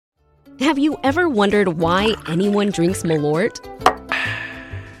Have you ever wondered why anyone drinks Malort?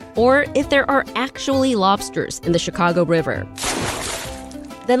 Or if there are actually lobsters in the Chicago River?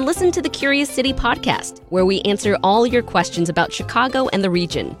 Then listen to the Curious City podcast, where we answer all your questions about Chicago and the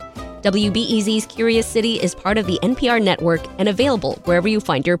region. WBEZ's Curious City is part of the NPR network and available wherever you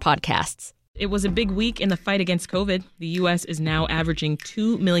find your podcasts. It was a big week in the fight against COVID. The U.S. is now averaging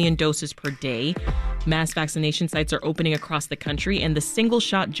 2 million doses per day. Mass vaccination sites are opening across the country, and the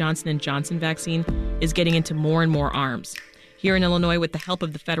single-shot Johnson & Johnson vaccine is getting into more and more arms. Here in Illinois, with the help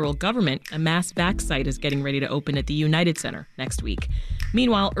of the federal government, a mass vac site is getting ready to open at the United Center next week.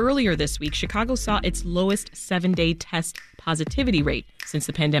 Meanwhile, earlier this week, Chicago saw its lowest 7-day test positivity rate since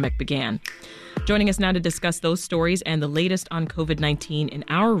the pandemic began. Joining us now to discuss those stories and the latest on COVID-19 in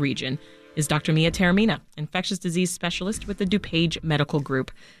our region is Dr. Mia Taormina, infectious disease specialist with the DuPage Medical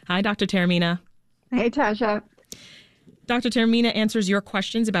Group. Hi, Dr. Taormina. Hey, Tasha. Dr. Taormina answers your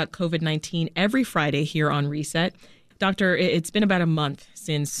questions about COVID-19 every Friday here on Reset. Doctor, it's been about a month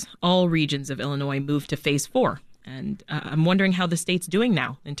since all regions of Illinois moved to Phase 4, and I'm wondering how the state's doing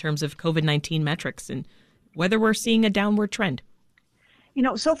now in terms of COVID-19 metrics and whether we're seeing a downward trend.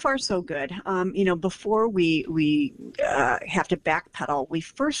 So far so good. Before we have to backpedal, we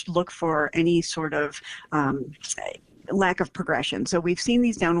first look for any sort of lack of progression. So we've seen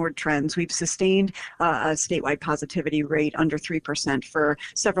these downward trends. We've sustained a statewide positivity rate under 3% for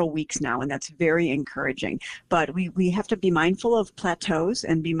several weeks now, and that's very encouraging. But we have to be mindful of plateaus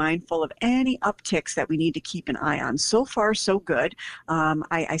and be mindful of any upticks that we need to keep an eye on. So far, so good.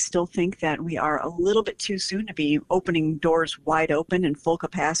 I still think that we are a little bit too soon to be opening doors wide open and full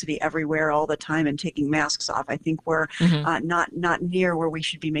capacity everywhere all the time and taking masks off. I think we're not near where we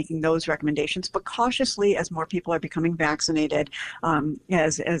should be making those recommendations, but cautiously as more people are becoming vaccinated,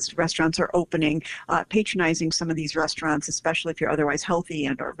 as restaurants are opening, patronizing some of these restaurants, especially if you're otherwise healthy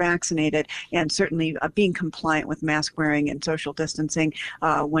and or vaccinated, and certainly being compliant with mask wearing and social distancing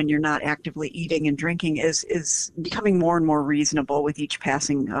when you're not actively eating and drinking is becoming more and more reasonable with each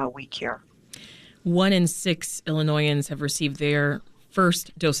passing week here. 1 in 6 Illinoisans have received their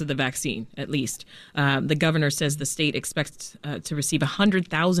first dose of the vaccine, at least. The governor says the state expects to receive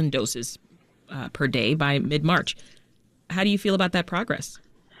 100,000 doses per day by mid-March. How do you feel about that progress?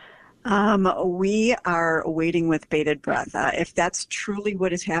 We are waiting with bated breath. If that's truly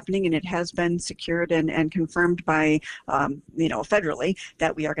what is happening, and it has been secured and confirmed by, federally,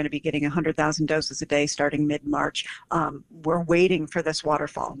 that we are going to be getting 100,000 doses a day starting mid-March, we're waiting for this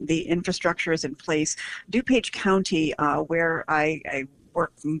waterfall. The infrastructure is in place. DuPage County, where I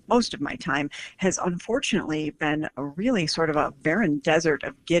work most of my time, has unfortunately been a really sort of a barren desert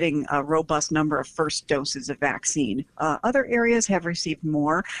of getting a robust number of first doses of vaccine. Other areas have received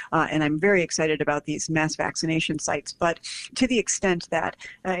more, and I'm very excited about these mass vaccination sites. But to the extent that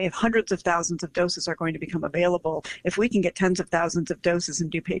if hundreds of thousands of doses are going to become available, if we can get tens of thousands of doses in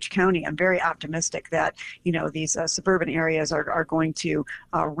DuPage County, I'm very optimistic that these suburban areas are going to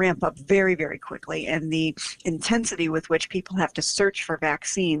ramp up very, very quickly, and the intensity with which people have to search for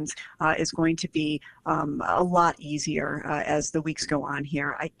vaccines is going to be a lot easier as the weeks go on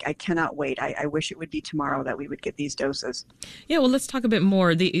here. I cannot wait. I wish it would be tomorrow that we would get these doses. Yeah, well, let's talk a bit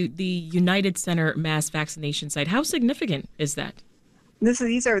more. The United Center mass vaccination site, how significant is that?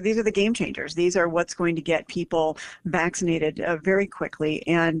 These are the game changers. These are what's going to get people vaccinated very quickly,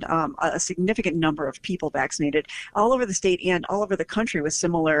 and a significant number of people vaccinated all over the state and all over the country with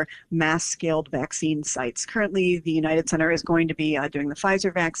similar mass-scaled vaccine sites. Currently, the United Center is going to be doing the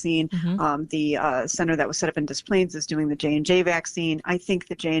Pfizer vaccine. The center that was set up in Des Plaines is doing the J&J vaccine. I think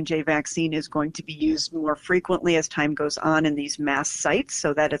the J&J vaccine is going to be used more frequently as time goes on in these mass sites,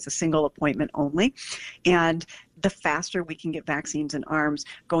 so that it's a single appointment only. And the faster we can get vaccines in arms,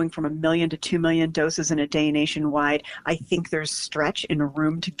 going from 1 million to 2 million doses in a day nationwide, I think there's stretch in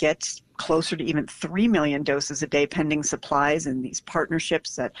room to get closer to even 3 million doses a day pending supplies and these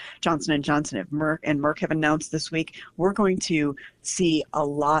partnerships that Johnson & Johnson and Merck have announced this week. We're going to see a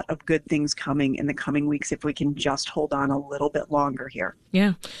lot of good things coming in the coming weeks if we can just hold on a little bit longer here.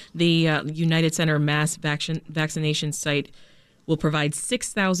 Yeah. The United Center mass vaccination site will provide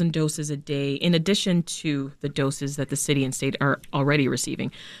 6,000 doses a day in addition to the doses that the city and state are already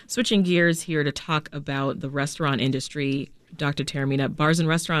receiving. Switching gears here to talk about the restaurant industry, Dr. Taormina, bars and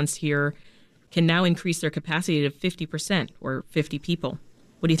restaurants here can now increase their capacity to 50% or 50 people.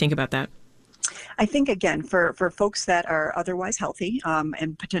 What do you think about that? I think, again, for folks that are otherwise healthy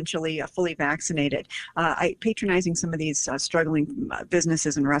and potentially fully vaccinated, patronizing some of these struggling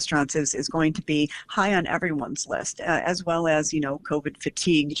businesses and restaurants is going to be high on everyone's list, as well as, COVID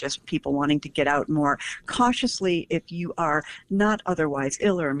fatigue, just people wanting to get out more. Cautiously, if you are not otherwise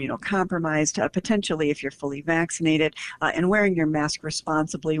ill or immunocompromised, potentially if you're fully vaccinated and wearing your mask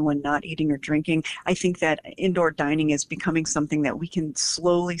responsibly when not eating or drinking, I think that indoor dining is becoming something that we can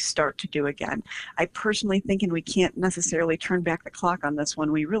slowly start to do again. I personally think, and we can't necessarily turn back the clock on this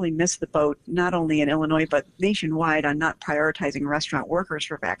one, we really missed the boat, not only in Illinois, but nationwide, on not prioritizing restaurant workers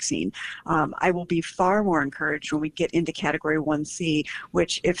for vaccine. I will be far more encouraged when we get into Category 1C,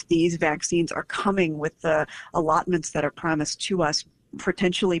 which, if these vaccines are coming with the allotments that are promised to us,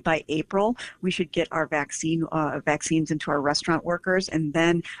 potentially by April, we should get our vaccines into our restaurant workers, and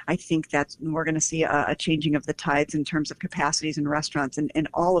then I think that we're going to see a changing of the tides in terms of capacities in restaurants, and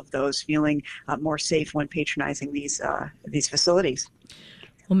all of those feeling more safe when patronizing these facilities.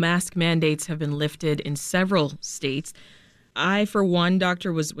 Well, mask mandates have been lifted in several states. I, for one,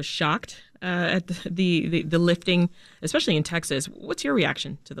 doctor, was shocked at the lifting, especially in Texas. What's your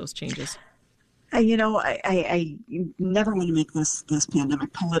reaction to those changes? I never want to make this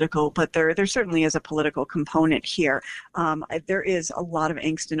pandemic political, but there certainly is a political component here. There is a lot of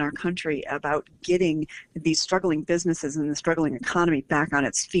angst in our country about getting these struggling businesses and the struggling economy back on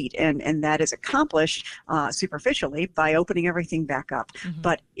its feet, and that is accomplished superficially by opening everything back up. Mm-hmm.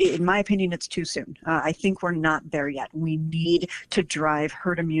 But in my opinion, it's too soon. I think we're not there yet. We need to drive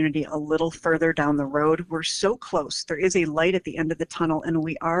herd immunity a little further down the road. We're so close. There is a light at the end of the tunnel, and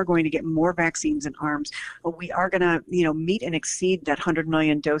we are going to get more vaccines in arms. We are going to, meet and exceed that 100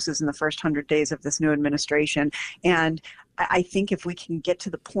 million doses in the first 100 days of this new administration. And I think if we can get to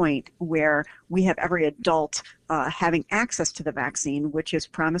the point where we have every adult having access to the vaccine, which is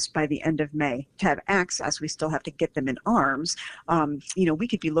promised by the end of May, to have access, we still have to get them in arms. We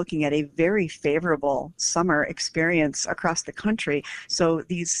could be looking at a very favorable summer experience across the country. So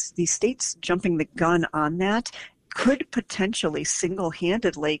these states jumping the gun on that could potentially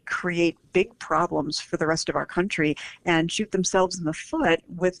single-handedly create big problems for the rest of our country and shoot themselves in the foot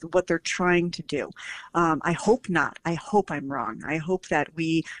with what they're trying to do. I hope not. I hope I'm wrong. I hope that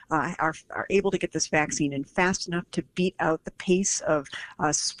we are able to get this vaccine in fast enough to beat out the pace of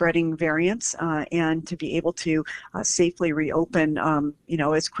spreading variants and to be able to safely reopen,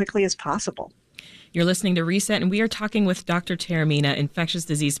 as quickly as possible. You're listening to Reset, and we are talking with Dr. Taormina, infectious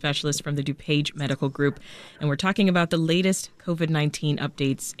disease specialist from the DuPage Medical Group, and we're talking about the latest COVID-19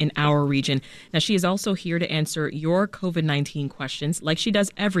 updates in our region. Now, she is also here to answer your COVID-19 questions, like she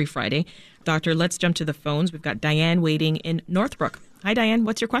does every Friday. Doctor, let's jump to the phones. We've got Diane waiting in Northbrook. Hi, Diane.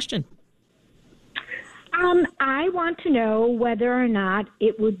 What's your question? I want to know whether or not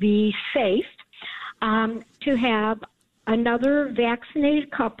it would be safe to have another vaccinated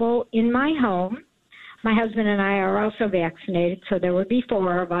couple in my home. My husband and I are also vaccinated, so there would be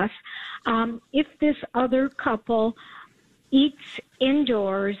 4 of us. If this other couple eats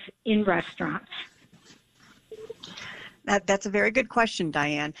indoors in restaurants. That's a very good question,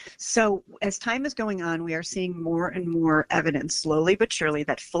 Diane. So as time is going on, we are seeing more and more evidence, slowly but surely,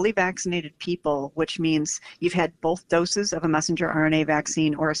 that fully vaccinated people, which means you've had both doses of a messenger RNA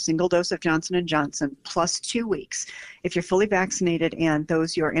vaccine or a single dose of Johnson & Johnson plus 2 weeks, if you're fully vaccinated and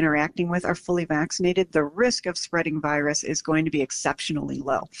those you're interacting with are fully vaccinated, the risk of spreading virus is going to be exceptionally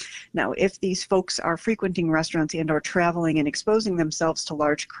low. Now, if these folks are frequenting restaurants and or traveling and exposing themselves to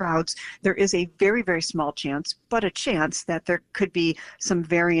large crowds, there is a very, very small chance, but a chance that there could be some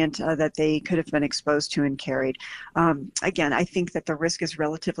variant that they could have been exposed to and carried. Again, I think that the risk is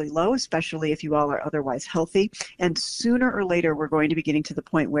relatively low, especially if you all are otherwise healthy. And sooner or later, we're going to be getting to the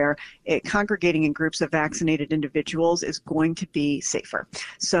point where congregating in groups of vaccinated individuals is going to be safer.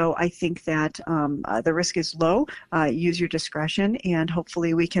 So I think that the risk is low. Use your discretion, and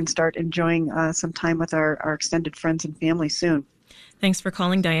hopefully we can start enjoying some time with our extended friends and family soon. Thanks for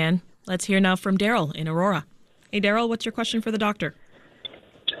calling, Diane. Let's hear now from Daryl in Aurora. Hey, Daryl, what's your question for the doctor?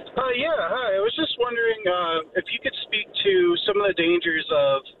 Hi. I was just wondering if you could speak to some of the dangers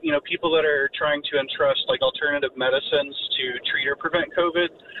of, people that are trying to entrust alternative medicines to treat or prevent COVID.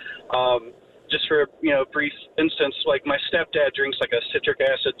 Just for a brief instance, my stepdad drinks a citric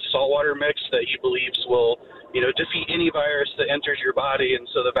acid saltwater mix that he believes will, defeat any virus that enters your body, and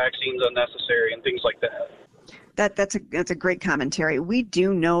so the vaccine's unnecessary and things like that. That's a great commentary. We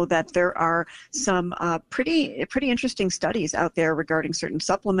do know that there are some pretty interesting studies out there regarding certain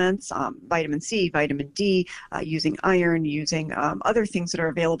supplements, vitamin C, vitamin D, using iron, using other things that are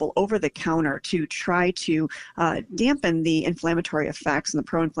available over the counter to try to dampen the inflammatory effects and the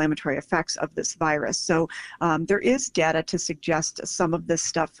pro-inflammatory effects of this virus. So there is data to suggest some of this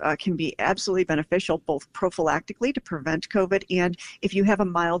stuff can be absolutely beneficial, both prophylactically to prevent COVID, and if you have a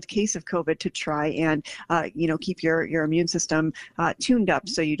mild case of COVID, to try and keep your immune system tuned up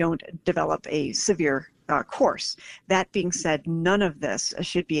so you don't develop a severe course. That being said, none of this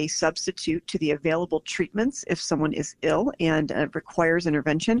should be a substitute to the available treatments if someone is ill and requires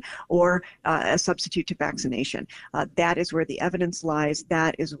intervention, or a substitute to vaccination. That is where the evidence lies.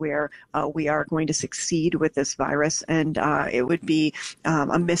 That is where we are going to succeed with this virus, and it would be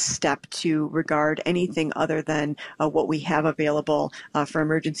a misstep to regard anything other than what we have available for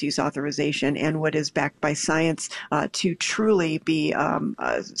emergency use authorization and what is backed by science to truly be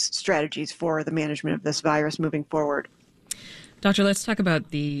strategies for the management of this virus moving forward. Doctor, let's talk about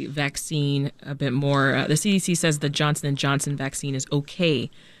the vaccine a bit more. The CDC says the Johnson & Johnson vaccine is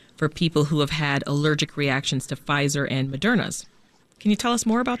okay for people who have had allergic reactions to Pfizer and Moderna's. Can you tell us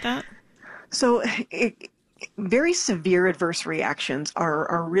more about that? So very severe adverse reactions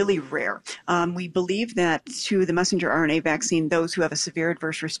are really rare. We believe that to the messenger RNA vaccine, those who have a severe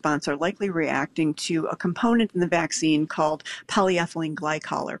adverse response are likely reacting to a component in the vaccine called polyethylene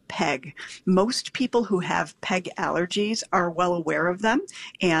glycol, or PEG. Most people who have PEG allergies are well aware of them,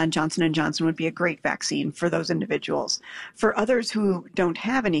 and Johnson & Johnson would be a great vaccine for those individuals. For others who don't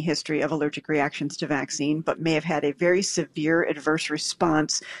have any history of allergic reactions to vaccine, but may have had a very severe adverse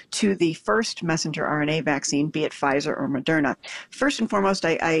response to the first messenger RNA vaccine, be it Pfizer or Moderna. First and foremost,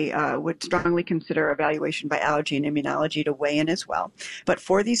 I would strongly consider evaluation by allergy and immunology to weigh in as well. But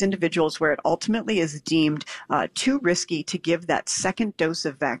for these individuals where it ultimately is deemed too risky to give that second dose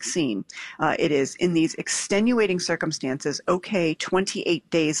of vaccine, it is in these extenuating circumstances okay 28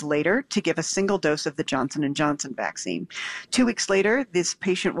 days later to give a single dose of the Johnson & Johnson vaccine. 2 weeks later, this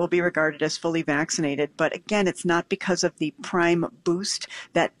patient will be regarded as fully vaccinated, but again, it's not because of the prime boost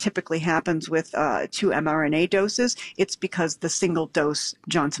that typically happens with 2 mRNA doses. It's because the single dose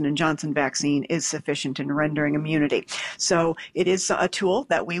Johnson & Johnson vaccine is sufficient in rendering immunity. So it is a tool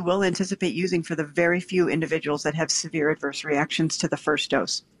that we will anticipate using for the very few individuals that have severe adverse reactions to the first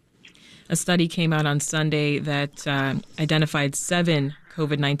dose. A study came out on Sunday that identified 7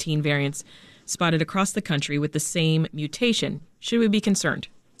 COVID-19 variants spotted across the country with the same mutation. Should we be concerned?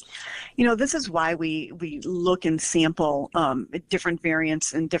 This is why we look and sample different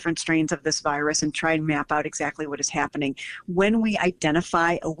variants and different strains of this virus and try and map out exactly what is happening. When we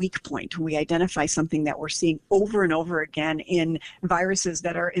identify a weak point, when we identify something that we're seeing over and over again in viruses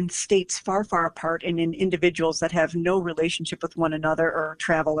that are in states far, far apart and in individuals that have no relationship with one another or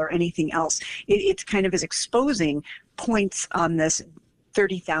travel or anything else, it's kind of is exposing points on this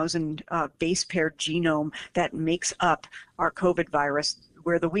 30,000 base pair genome that makes up our COVID virus.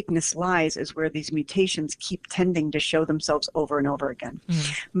 Where the weakness lies is where these mutations keep tending to show themselves over and over again.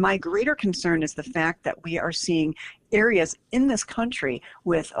 My greater concern is the fact that we are seeing areas in this country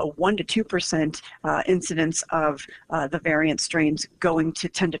with a 1 to 2% incidence of the variant strains going to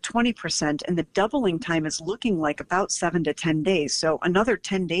 10 to 20%, and the doubling time is looking like about 7 to 10 days. So another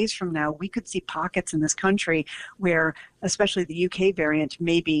 10 days from now, we could see pockets in this country where, especially the UK variant,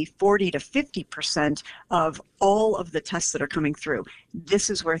 maybe 40 to 50% of all of the tests that are coming through. This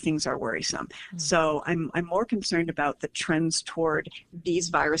is where things are worrisome. So I'm more concerned about the trends toward these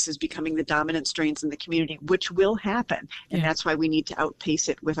viruses becoming the dominant strains in the community, which will happen. And that's why we need to outpace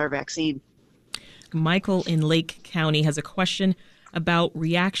it with our vaccine. Michael in Lake County has a question about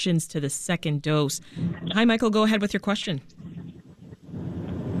reactions to the second dose. Hi, Michael. Go ahead with your question.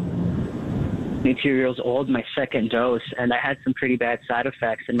 22 years old, my second dose, and I had some pretty bad side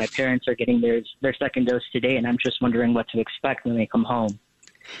effects, and my parents are getting their second dose today, and I'm just wondering what to expect when they come home.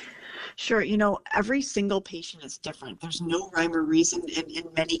 Sure. Every single patient is different. There's no rhyme or reason in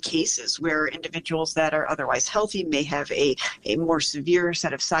many cases where individuals that are otherwise healthy may have a more severe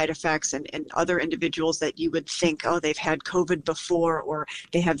set of side effects, and other individuals that you would think, oh, they've had COVID before, or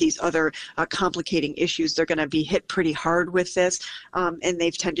they have these other complicating issues. They're going to be hit pretty hard with this, and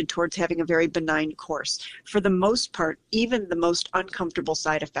they've tended towards having a very benign course. For the most part, even the most uncomfortable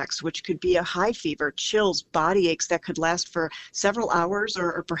side effects, which could be a high fever, chills, body aches that could last for several hours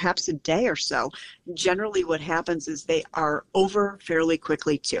or perhaps a day, day or so, generally what happens is they are over fairly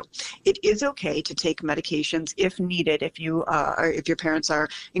quickly too. It is okay to take medications if needed, if your parents are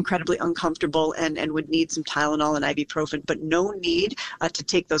incredibly uncomfortable and would need some Tylenol and ibuprofen, but no need to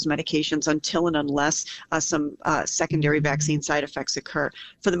take those medications until and unless some secondary vaccine side effects occur.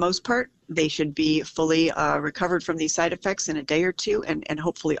 For the most part, they should be fully recovered from these side effects in a day or two, and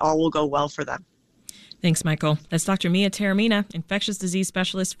hopefully all will go well for them. Thanks, Michael. That's Dr. Mia Taormina, infectious disease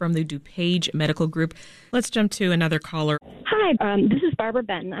specialist from the DuPage Medical Group. Let's jump to another caller. Hi, this is Barbara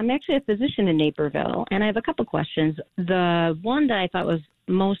Benton. I'm actually a physician in Naperville, and I have a couple questions. The one that I thought was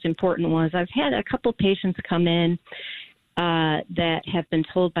most important was I've had a couple patients come in that have been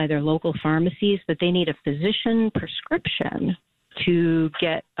told by their local pharmacies that they need a physician prescription to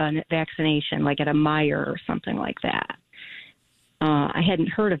get a vaccination, like at a Meijer or something like that. I hadn't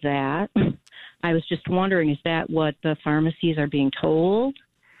heard of that. I was just wondering, is that what the pharmacies are being told?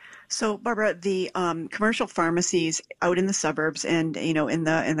 So, Barbara, the commercial pharmacies out in the suburbs and, in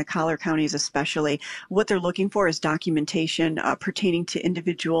the collar counties especially, what they're looking for is documentation pertaining to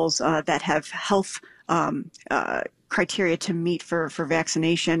individuals that have health criteria to meet for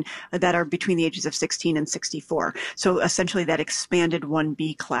vaccination that are between the ages of 16 and 64. So essentially that expanded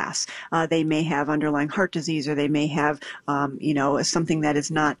 1B class. They may have underlying heart disease, or they may have, something that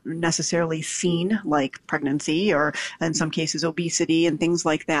is not necessarily seen, like pregnancy, or in some cases obesity and things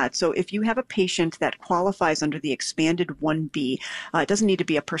like that. So if you have a patient that qualifies under the expanded 1B, it doesn't need to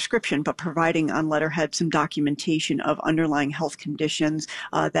be a prescription, but providing on letterhead some documentation of underlying health conditions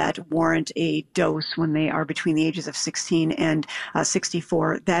that warrant a dose when they are between the ages of 16 and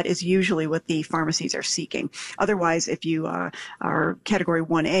 64, that is usually what the pharmacies are seeking. Otherwise, if you are category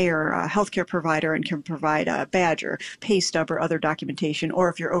 1A or a healthcare provider and can provide a badge or pay stub or other documentation, or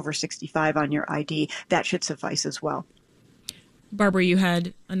if you're over 65 on your ID, that should suffice as well. Barbara, you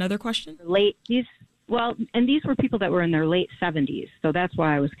had another question? These were people that were in their late 70s, so that's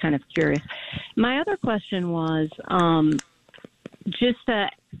why I was kind of curious. My other question was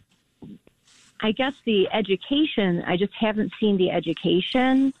I guess the education, I just haven't seen the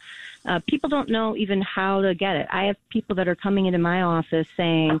education. People don't know even how to get it. I have people that are coming into my office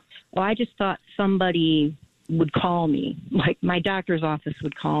saying, I just thought somebody would call me, like my doctor's office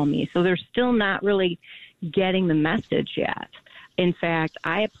would call me. So they're still not really getting the message yet. In fact,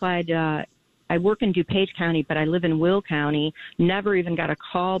 I applied, I work in DuPage County, but I live in Will County, never even got a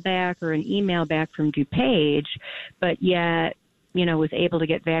call back or an email back from DuPage, but yet was able to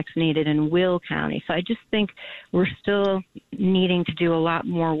get vaccinated in Will County. So I just think we're still needing to do a lot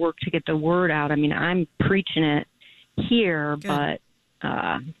more work to get the word out. I mean, I'm preaching it here, good. But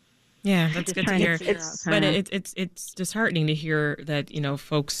yeah, that's good to hear. But it's disheartening to hear that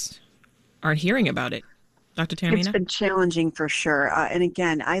folks aren't hearing about it. Dr. Taormina? It's been challenging for sure. And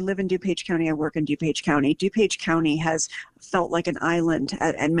again, I live in DuPage County. I work in DuPage County. DuPage County has felt like an island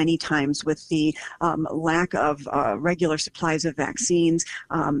at many times with the lack of regular supplies of vaccines.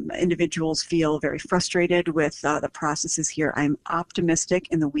 Individuals feel very frustrated with the processes here. I'm optimistic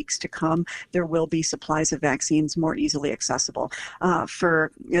in the weeks to come there will be supplies of vaccines more easily accessible.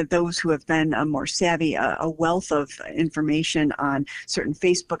 For those who have been more savvy, a wealth of information on certain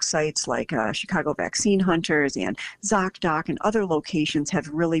Facebook sites like Chicago Vaccine Hunters and ZocDoc and other locations have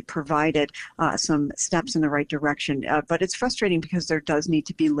really provided some steps in the right direction. But it's frustrating because there does need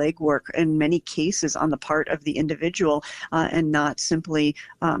to be legwork in many cases on the part of the individual and not simply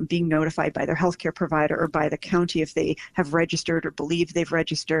being notified by their healthcare provider or by the county if they have registered or believe they've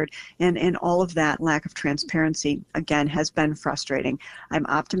registered. And all of that lack of transparency, again, has been frustrating. I'm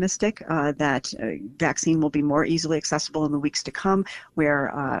optimistic that vaccine will be more easily accessible in the weeks to come, where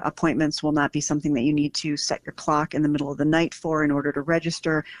appointments will not be something that you need to set your clock in the middle of the night for in order to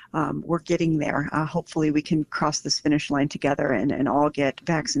register. We're getting there. Hopefully we can cross this finish line together and all get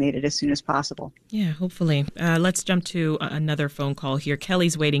vaccinated as soon as possible. Yeah, hopefully. Let's jump to another phone call here.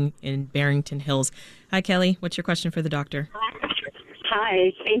 Kelly's waiting in Barrington Hills. Hi, Kelly. What's your question for the doctor?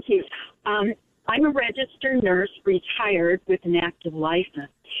 Hi, thank you. I'm a registered nurse, retired with an active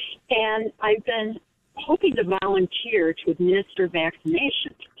license, and I've been hoping to volunteer to administer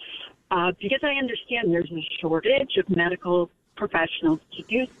vaccinations because I understand there's a shortage of medical professionals to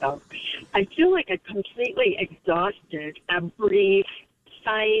do so. I feel like I've completely exhausted every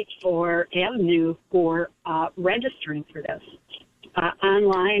site or avenue for registering for this.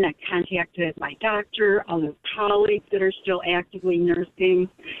 Online, I contacted my doctor, other colleagues that are still actively nursing,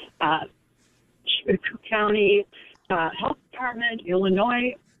 Chicago County Health Department,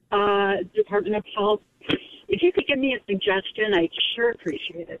 Illinois Department of Health. If you could give me a suggestion, I'd sure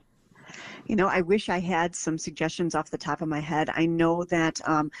appreciate it. I wish I had some suggestions off the top of my head. I know that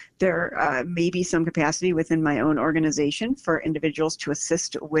there may be some capacity within my own organization for individuals to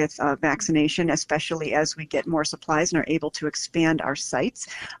assist with vaccination, especially as we get more supplies and are able to expand our sites.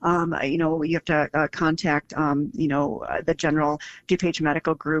 You have to contact, the General DuPage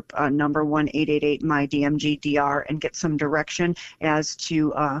Medical Group number 1-888-MY-DMG-DR and get some direction as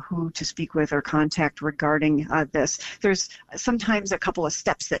to who to speak with or contact regarding this. There's sometimes a couple of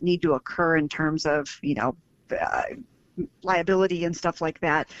steps that need to occur in terms of, liability and stuff like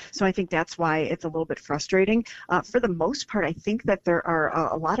that. So I think that's why it's a little bit frustrating. For the most part, I think that there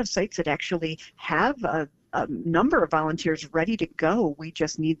are a lot of sites that actually have a number of volunteers ready to go. We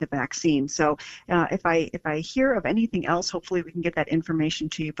just need the vaccine. So if I hear of anything else, hopefully we can get that information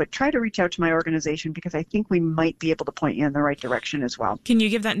to you. But try to reach out to my organization because I think we might be able to point you in the right direction as well. Can you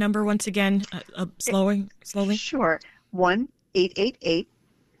give that number once again, slowly? Sure.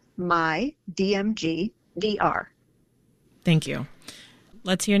 1-888-MY-DMG-DR. Thank you.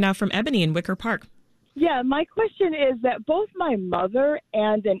 Let's hear now from Ebony in Wicker Park. Yeah, my question is that both my mother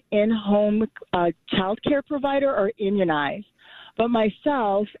and an in-home child care provider are immunized, but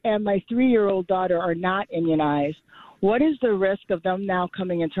myself and my 3-year-old daughter are not immunized. What is the risk of them now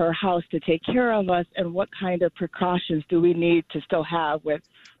coming into our house to take care of us, and what kind of precautions do we need to still have with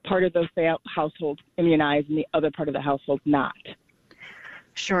part of the household immunized and the other part of the household not?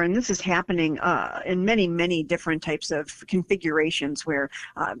 Sure, and this is happening in many, many different types of configurations where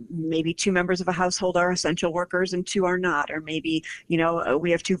maybe 2 members of a household are essential workers and 2 are not, or maybe,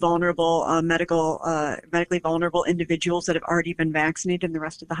 we have 2 vulnerable, medically vulnerable individuals that have already been vaccinated and the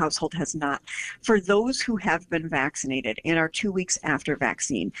rest of the household has not. For those who have been vaccinated and are 2 weeks after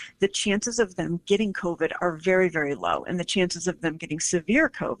vaccine, the chances of them getting COVID are very, very low, and the chances of them getting severe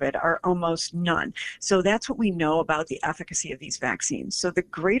COVID are almost none. So that's what we know about the efficacy of these vaccines. So the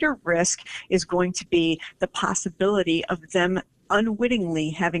greater risk is going to be the possibility of them unwittingly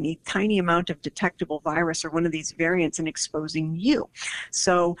having a tiny amount of detectable virus or one of these variants and exposing you.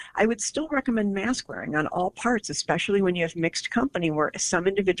 So I would still recommend mask wearing on all parts, especially when you have mixed company where some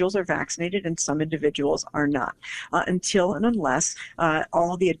individuals are vaccinated and some individuals are not, until and unless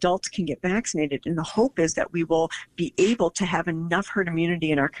all the adults can get vaccinated. And the hope is that we will be able to have enough herd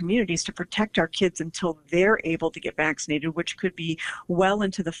immunity in our communities to protect our kids until they're able to get vaccinated, which could be well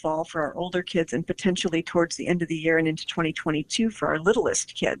into the fall for our older kids and potentially towards the end of the year and into 2022 for our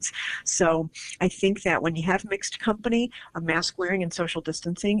littlest kids. So I think that when you have mixed company, a mask wearing and social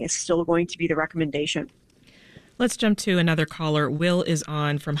distancing is still going to be the recommendation. Let's jump to another caller. Will is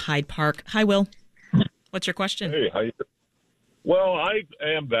on from Hyde Park. Hi, Will. What's your question? Hey, how you doing? Well, I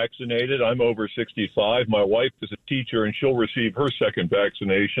am vaccinated. I'm over 65. My wife is a teacher, and she'll receive her second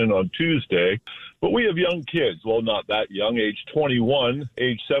vaccination on Tuesday. But we have young kids. Well, not that young, age 21,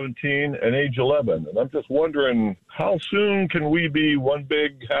 age 17, and age 11. And I'm just wondering, how soon can we be one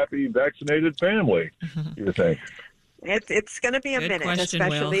big, happy, vaccinated family, you think? It's going to be a Good minute, question,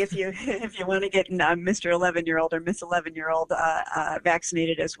 especially Will. if you want to get Mr. 11-year-old or Miss 11-year-old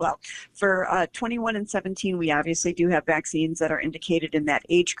vaccinated as well. For 21 and 17, we obviously do have vaccines that are indicated in that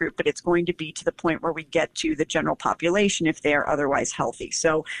age group, but it's going to be to the point where we get to the general population if they are otherwise healthy.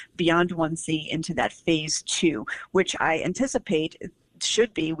 So beyond 1C into that phase 2, which I anticipate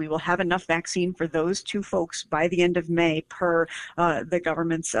should be, we will have enough vaccine for those 2 folks by the end of May per the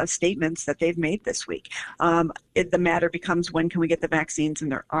government's statements that they've made this week. The matter becomes, when can we get the vaccines in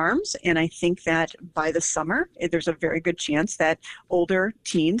their arms? And I think that by the summer, there's a very good chance that older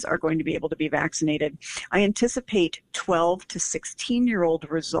teens are going to be able to be vaccinated. I anticipate 12 to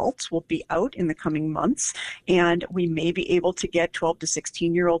 16-year-old results will be out in the coming months, and we may be able to get 12 to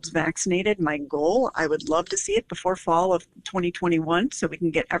 16-year-olds vaccinated. My goal, I would love to see it before fall of 2021 so we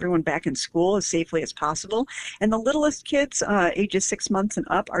can get everyone back in school as safely as possible. And the littlest kids, ages 6 months and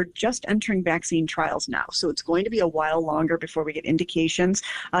up, are just entering vaccine trials now. So it's going to be a while longer before we get indications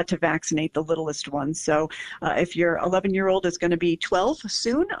to vaccinate the littlest ones. So if your 11-year-old is going to be 12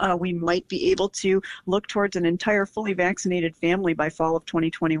 soon, we might be able to look towards an entire fully vaccinated family by fall of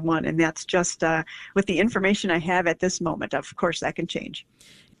 2021. And that's just with the information I have at this moment. Of course, that can change.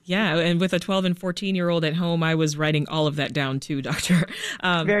 Yeah, and with a 12 and 14-year-old at home, I was writing all of that down too, Doctor.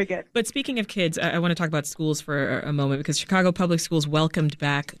 Very good. But speaking of kids, I want to talk about schools for a moment, because Chicago Public Schools welcomed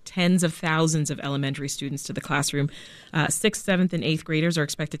back tens of thousands of elementary students to the classroom. 6th, 7th, and 8th graders are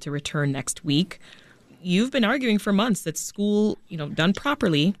expected to return next week. You've been arguing for months that school, done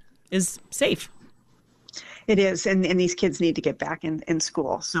properly, is safe. It is, and these kids need to get back in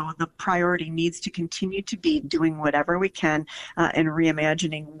school. So the priority needs to continue to be doing whatever we can and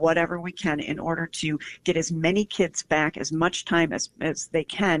reimagining whatever we can in order to get as many kids back as much time as they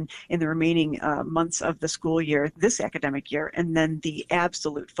can in the remaining months of the school year, this academic year. And then the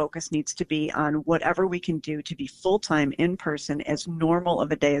absolute focus needs to be on whatever we can do to be full-time in person as normal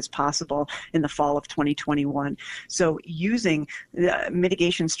of a day as possible in the fall of 2021. So using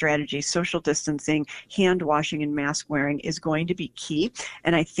mitigation strategies, social distancing, hand washing, and mask wearing is going to be key.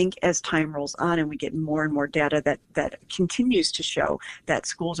 And I think as time rolls on and we get more and more data that continues to show that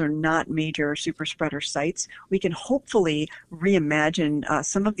schools are not major super spreader sites, we can hopefully reimagine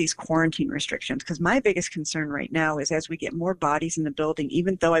some of these quarantine restrictions. Because my biggest concern right now is as we get more bodies in the building,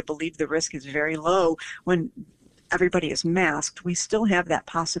 even though I believe the risk is very low when everybody is masked, we still have that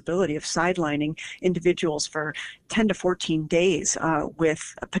possibility of sidelining individuals for 10 to 14 days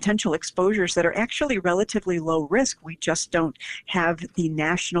with potential exposures that are actually relatively low risk. We just don't have the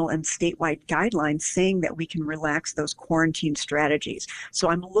national and statewide guidelines saying that we can relax those quarantine strategies. So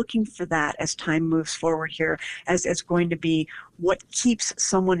I'm looking for that as time moves forward here as going to be what keeps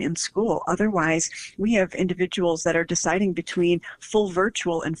someone in school. Otherwise, we have individuals that are deciding between full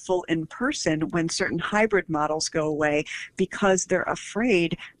virtual and full in-person when certain hybrid models go away because they're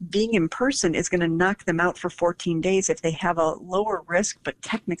afraid being in person is going to knock them out for 14 days if they have a lower risk but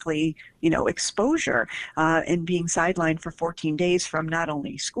technically, exposure and being sidelined for 14 days from not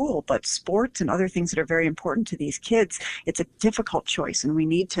only school but sports and other things that are very important to these kids. It's a difficult choice, and we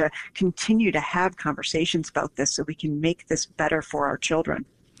need to continue to have conversations about this so we can make this better for our children.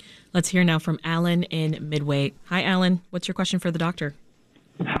 Let's hear now from Alan in Midway. Hi, Alan. What's your question for the doctor?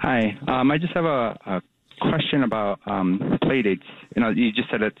 Hi. I just have a question about play dates. You just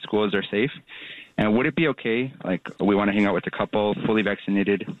said that schools are safe. And would it be okay, like we want to hang out with a couple fully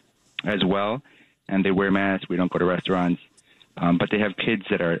vaccinated as well, and they wear masks, we don't go to restaurants, but they have kids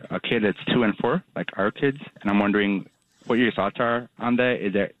that are a kid that's 2 and 4, like our kids, and I'm wondering what your thoughts are on that.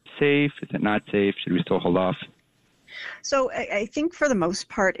 Is that safe? Is it not safe? Should we still hold off? So I think for the most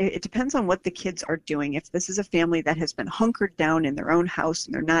part, it depends on what the kids are doing. If this is a family that has been hunkered down in their own house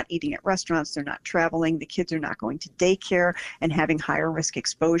and they're not eating at restaurants, they're not traveling, the kids are not going to daycare and having higher risk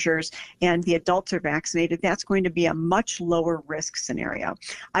exposures, and the adults are vaccinated, that's going to be a much lower risk scenario.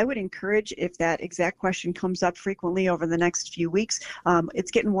 I would encourage, if that exact question comes up frequently over the next few weeks, it's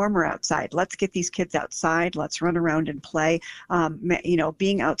getting warmer outside. Let's get these kids outside. Let's run around and play.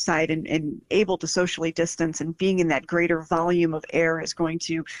 Being outside and able to socially distance and being in that greater volume of air is going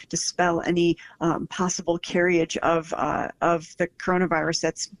to dispel any possible carriage of the coronavirus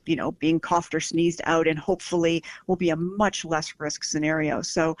that's being coughed or sneezed out, and hopefully will be a much less risk scenario.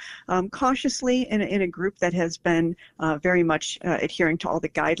 So cautiously in a group that has been very much adhering to all the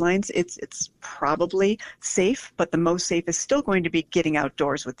guidelines, it's probably safe, but the most safe is still going to be getting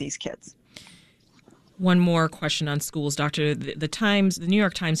outdoors with these kids. One more question on schools, Doctor. The New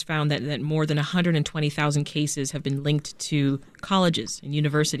York Times found that more than 120,000 cases have been linked to colleges and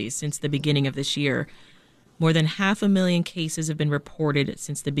universities since the beginning of this year. More than 500,000 cases have been reported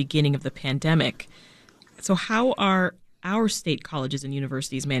since the beginning of the pandemic. So how are our state colleges and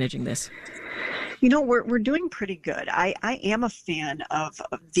universities managing this? We're doing pretty good. I am a fan of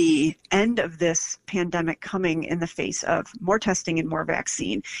the end of this pandemic coming in the face of more testing and more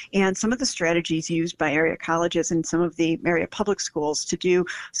vaccine. And some of the strategies used by area colleges and some of the area public schools to do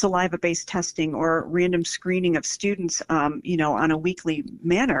saliva-based testing or random screening of students, on a weekly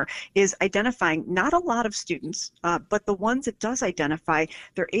manner is identifying not a lot of students, but the ones it does identify,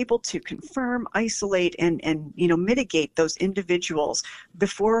 they're able to confirm, isolate, and mitigate those individuals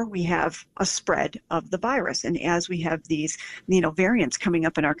before we have a spread of the virus. And as we have these, variants coming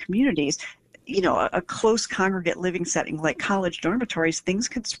up in our communities, a close congregate living setting like college dormitories, things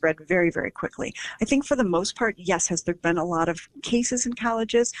could spread very, very quickly. I think for the most part, yes, has there been a lot of cases in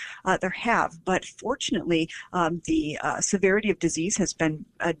colleges? There have, but fortunately, the severity of disease has been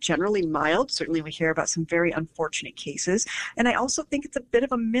generally mild. Certainly we hear about some very unfortunate cases. And I also think it's a bit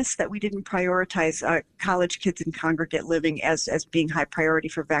of a miss that we didn't prioritize college kids in congregate living as being high priority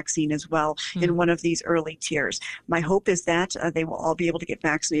for vaccine as well in one of these early tiers. My hope is that they will all be able to get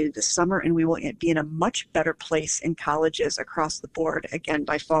vaccinated this summer, and we will be in a much better place in colleges across the board, again,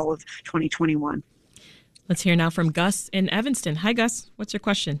 by fall of 2021. Let's hear now from Gus in Evanston. Hi, Gus. What's your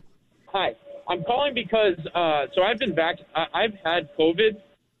question? Hi. I'm calling because, I've been I've had COVID,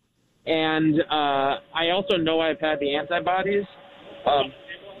 and I also know I've had the antibodies. But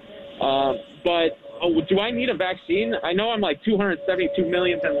do I need a vaccine? I know I'm like 272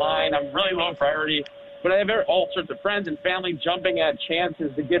 millionth in line. I'm really low priority. But I have all sorts of friends and family jumping at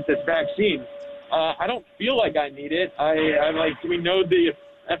chances to get this vaccine. I don't feel like I need it. I'm like, do we know the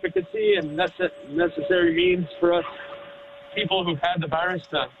efficacy and necessary means for us people who've had the virus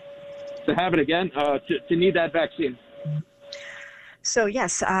to have it again, to need that vaccine? So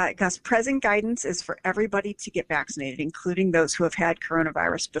yes, Gus, present guidance is for everybody to get vaccinated, including those who have had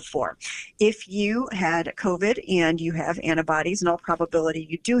coronavirus before. If you had COVID and you have antibodies, in all probability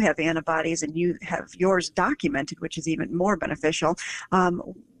you do have antibodies and you have yours documented, which is even more beneficial,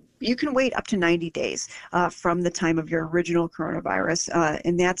 you can wait up to 90 days from the time of your original coronavirus,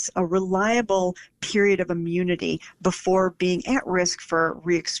 and that's a reliable period of immunity before being at risk for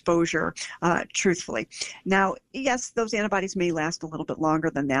re-exposure, truthfully. Now, yes, those antibodies may last a little bit longer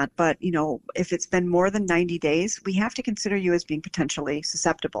than that, but, you know, if it's been more than 90 days, we have to consider you as being potentially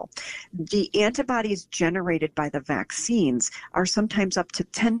susceptible. The antibodies generated by the vaccines are sometimes up to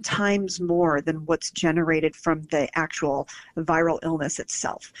 10 times more than what's generated from the actual viral illness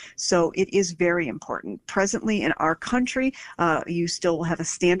itself. So it is very important. Presently in our country, you still have a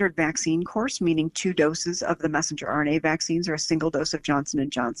standard vaccine course, meaning 2 doses of the messenger RNA vaccines or a single dose of Johnson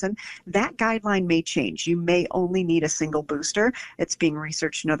 & Johnson. That guideline may change. You may only need a single booster. It's being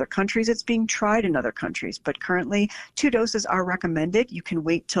researched in other countries. It's being tried in other countries. But currently, 2 doses are recommended. You can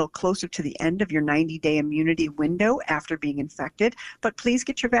wait till closer to the end of your 90-day immunity window after being infected. But please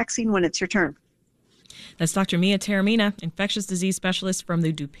get your vaccine when it's your turn. That's Dr. Mia Taormina, infectious disease specialist from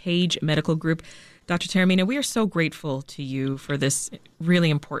the DuPage Medical Group. Dr. Taormina, we are so grateful to you for this really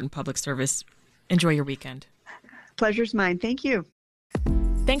important public service. Enjoy your weekend. Pleasure's mine. Thank you.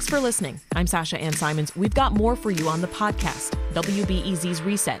 Thanks for listening. I'm Sasha Ann Simons. We've got more for you on the podcast, WBEZ's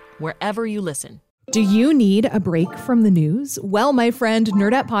Reset, wherever you listen. Do you need a break from the news? Well, my friend,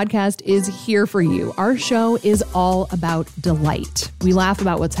 Nerdette Podcast is here for you. Our show is all about delight. We laugh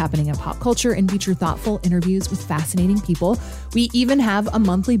about what's happening in pop culture and feature thoughtful interviews with fascinating people. We even have a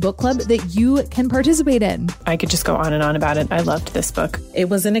monthly book club that you can participate in. I could just go on and on about it. I loved this book. It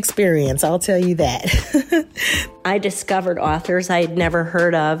was an experience, I'll tell you that. I discovered authors I had never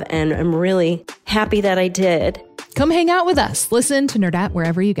heard of, and I'm really happy that I did. Come hang out with us. Listen to Nerdette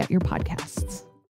wherever you get your podcasts.